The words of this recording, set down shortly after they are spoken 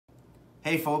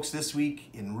Hey folks, this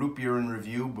week in Root Beer in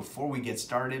Review, before we get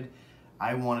started,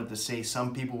 I wanted to say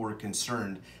some people were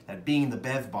concerned that being the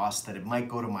Bev boss that it might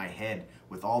go to my head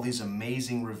with all these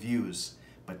amazing reviews.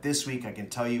 But this week I can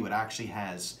tell you it actually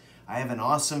has. I have an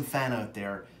awesome fan out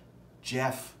there,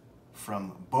 Jeff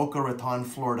from Boca Raton,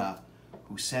 Florida,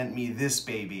 who sent me this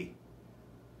baby.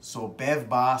 So Bev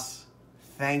boss,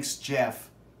 thanks Jeff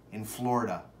in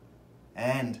Florida.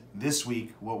 And this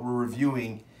week what we're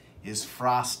reviewing is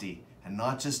Frostie. And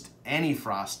not just any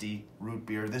Frostie root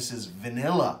beer, this is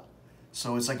vanilla.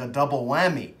 So it's like a double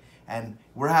whammy. And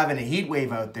we're having a heat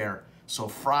wave out there, so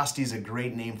Frostie's a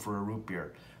great name for a root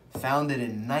beer. Founded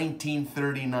in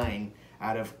 1939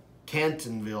 out of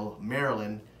Cantonville,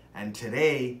 Maryland, and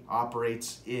today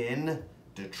operates in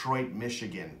Detroit,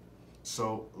 Michigan.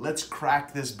 So let's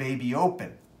crack this baby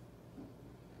open.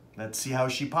 Let's see how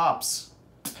she pops.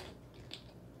 A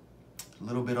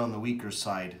little bit on the weaker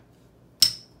side.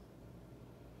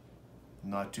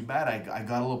 Not too bad. I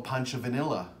got a little punch of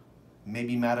vanilla.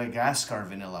 Maybe Madagascar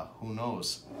vanilla. Who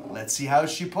knows? Let's see how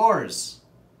she pours.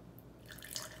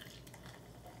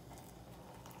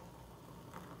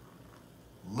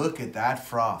 Look at that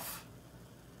froth.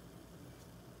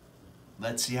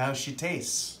 Let's see how she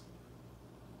tastes.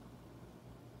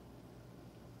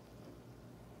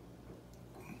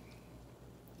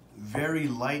 Very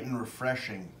light and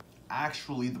refreshing.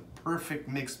 Actually the perfect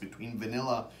mix between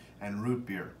vanilla and root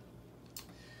beer.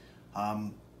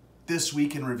 This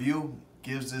week in review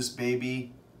gives this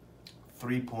baby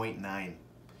 3.9.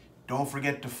 Don't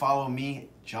forget to follow me,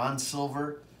 John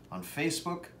Silver, on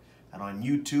Facebook and on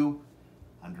YouTube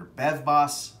under Bev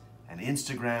Boss, and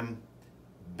Instagram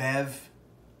Bev_boss.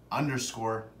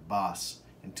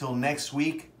 Until next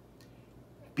week,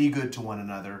 be good to one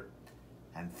another,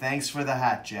 and thanks for the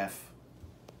hat, Jeff.